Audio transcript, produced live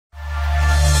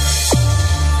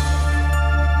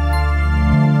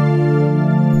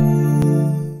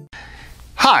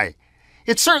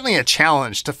It's certainly a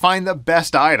challenge to find the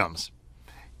best items.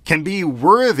 Can be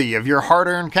worthy of your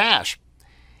hard-earned cash.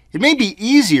 It may be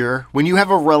easier when you have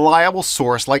a reliable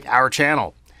source like our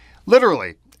channel.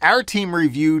 Literally, our team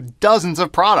reviewed dozens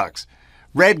of products,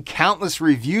 read countless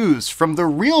reviews from the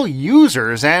real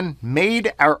users, and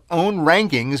made our own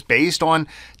rankings based on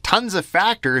tons of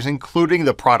factors including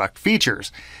the product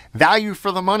features, value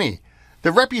for the money,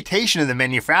 the reputation of the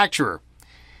manufacturer.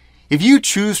 If you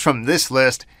choose from this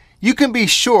list, you can be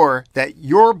sure that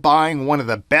you're buying one of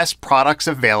the best products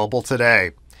available today.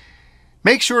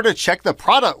 Make sure to check the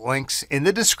product links in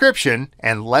the description,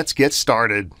 and let's get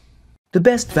started. The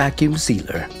best vacuum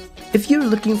sealer. If you're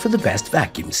looking for the best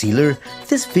vacuum sealer,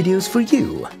 this video's for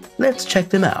you. Let's check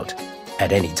them out.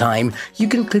 At any time, you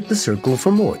can click the circle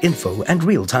for more info and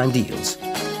real-time deals.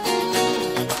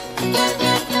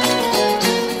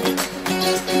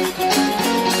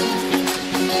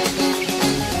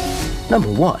 Number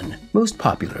 1. Most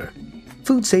popular.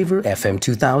 FoodSaver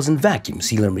FM2000 Vacuum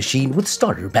Sealer Machine with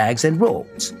starter bags and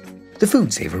rolls. The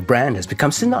FoodSaver brand has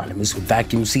become synonymous with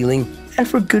vacuum sealing, and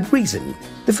for good reason.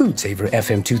 The FoodSaver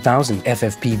FM2000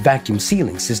 FFP vacuum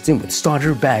sealing system with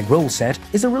starter bag roll set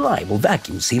is a reliable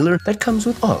vacuum sealer that comes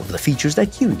with all of the features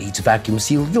that you need to vacuum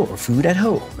seal your food at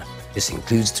home. This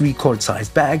includes 3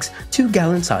 quart-sized bags, 2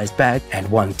 gallon-sized bags,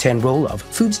 and 1 10-roll of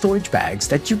food storage bags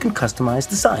that you can customize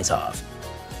the size of.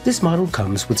 This model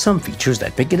comes with some features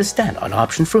that make it a stand-on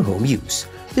option for home use.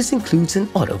 This includes an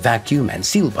auto vacuum and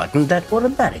seal button that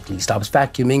automatically stops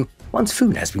vacuuming once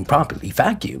food has been properly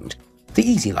vacuumed. The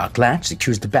Easy Lock latch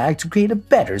secures the bag to create a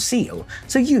better seal,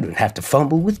 so you don't have to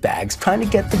fumble with bags trying to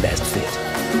get the best fit.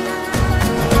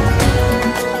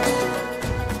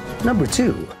 Number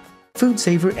 2.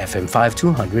 FoodSaver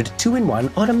FM5200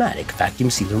 2-in-1 Automatic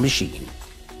Vacuum Sealer Machine.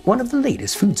 One of the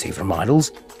latest FoodSaver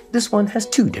models, this one has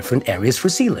 2 different areas for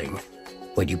sealing.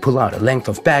 When you pull out a length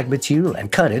of bag material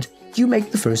and cut it, you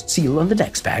make the first seal on the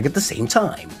next bag at the same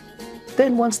time.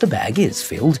 Then once the bag is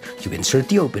filled, you insert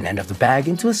the open end of the bag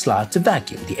into a slot to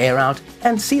vacuum the air out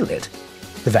and seal it.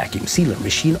 The vacuum sealer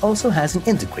machine also has an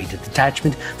integrated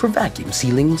attachment for vacuum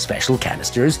sealing special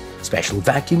canisters, special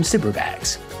vacuum zipper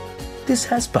bags. This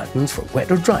has buttons for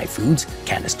wet or dry foods,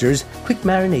 canisters, quick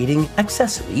marinating,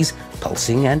 accessories,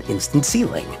 pulsing, and instant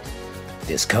sealing.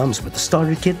 This comes with a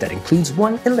starter kit that includes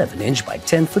 1 11-inch by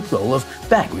 10-foot roll of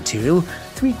bag material,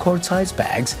 3 quart-sized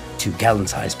bags, 2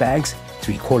 gallon-sized bags,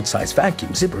 3 quart-sized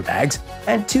vacuum zipper bags,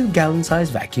 and 2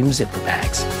 gallon-sized vacuum zipper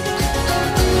bags.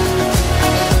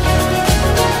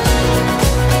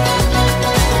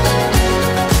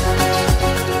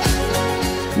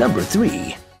 Number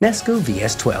 3. Nesco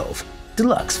VS12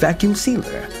 Deluxe Vacuum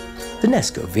Sealer. The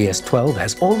Nesco VS12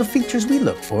 has all the features we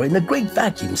look for in a great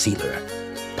vacuum sealer.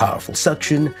 Powerful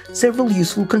suction, several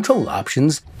useful control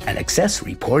options, an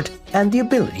accessory port, and the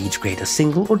ability to create a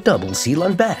single or double seal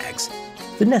on bags.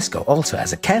 The Nesco also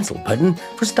has a cancel button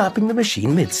for stopping the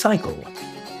machine mid-cycle.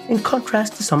 In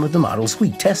contrast to some of the models we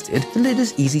tested, the lid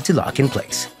is easy to lock in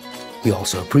place. We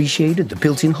also appreciated the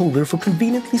built-in holder for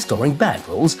conveniently storing bag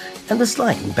rolls and the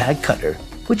sliding bag cutter,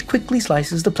 which quickly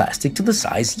slices the plastic to the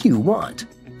size you want.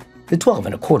 The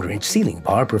 12¼ sealing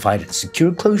bar provided a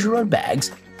secure closure on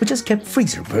bags, which has kept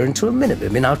freezer burn to a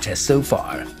minimum in our tests so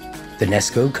far. The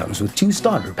Nesco comes with 2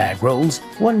 starter bag rolls,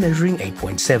 one measuring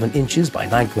 8.7 inches by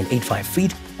 9.85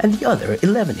 feet and the other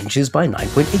 11 inches by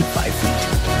 9.85 feet.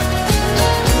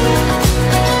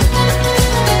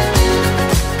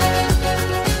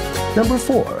 Number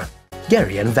 4.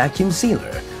 Garion Vacuum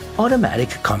Sealer Automatic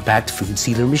Compact Food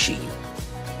Sealer Machine.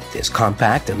 This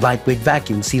compact and lightweight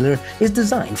vacuum sealer is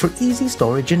designed for easy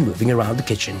storage and moving around the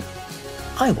kitchen.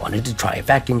 I wanted to try a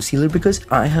vacuum sealer because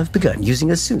I have begun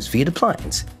using a sous vide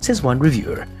appliance, says one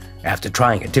reviewer. After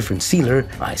trying a different sealer,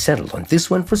 I settled on this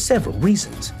one for several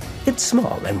reasons. It's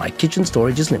small and my kitchen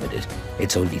storage is limited.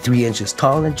 It's only 3 inches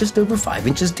tall and just over 5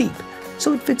 inches deep,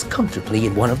 so it fits comfortably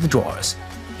in one of the drawers.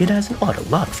 It has an auto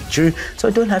lock feature, so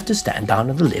I don't have to stand down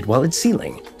on the lid while it's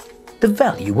sealing. The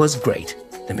value was great.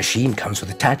 The machine comes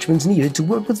with attachments needed to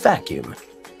work with vacuum.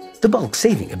 The bulk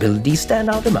saving abilities stand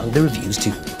out among the reviews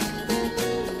too.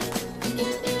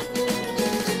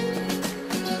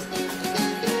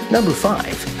 Number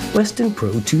 5. Weston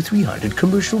Pro 2300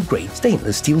 Commercial Grade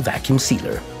Stainless Steel Vacuum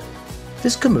Sealer.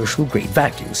 This commercial grade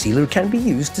vacuum sealer can be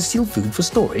used to seal food for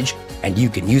storage, and you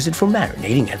can use it for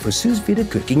marinating and for sous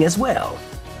vide cooking as well.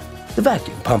 The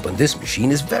vacuum pump on this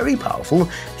machine is very powerful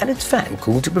and it's fan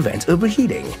cooled to prevent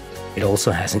overheating. It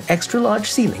also has an extra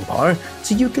large sealing bar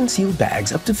so you can seal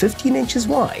bags up to 15 inches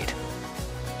wide.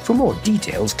 For more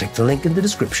details, click the link in the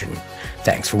description.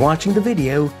 Thanks for watching the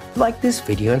video. Like this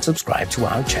video and subscribe to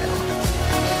our channel.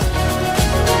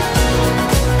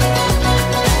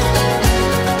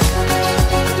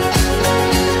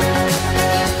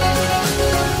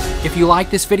 If you like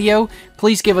this video,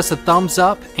 please give us a thumbs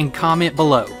up and comment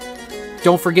below.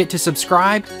 Don't forget to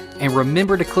subscribe and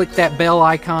remember to click that bell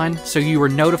icon so you are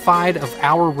notified of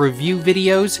our review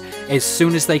videos as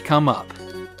soon as they come up.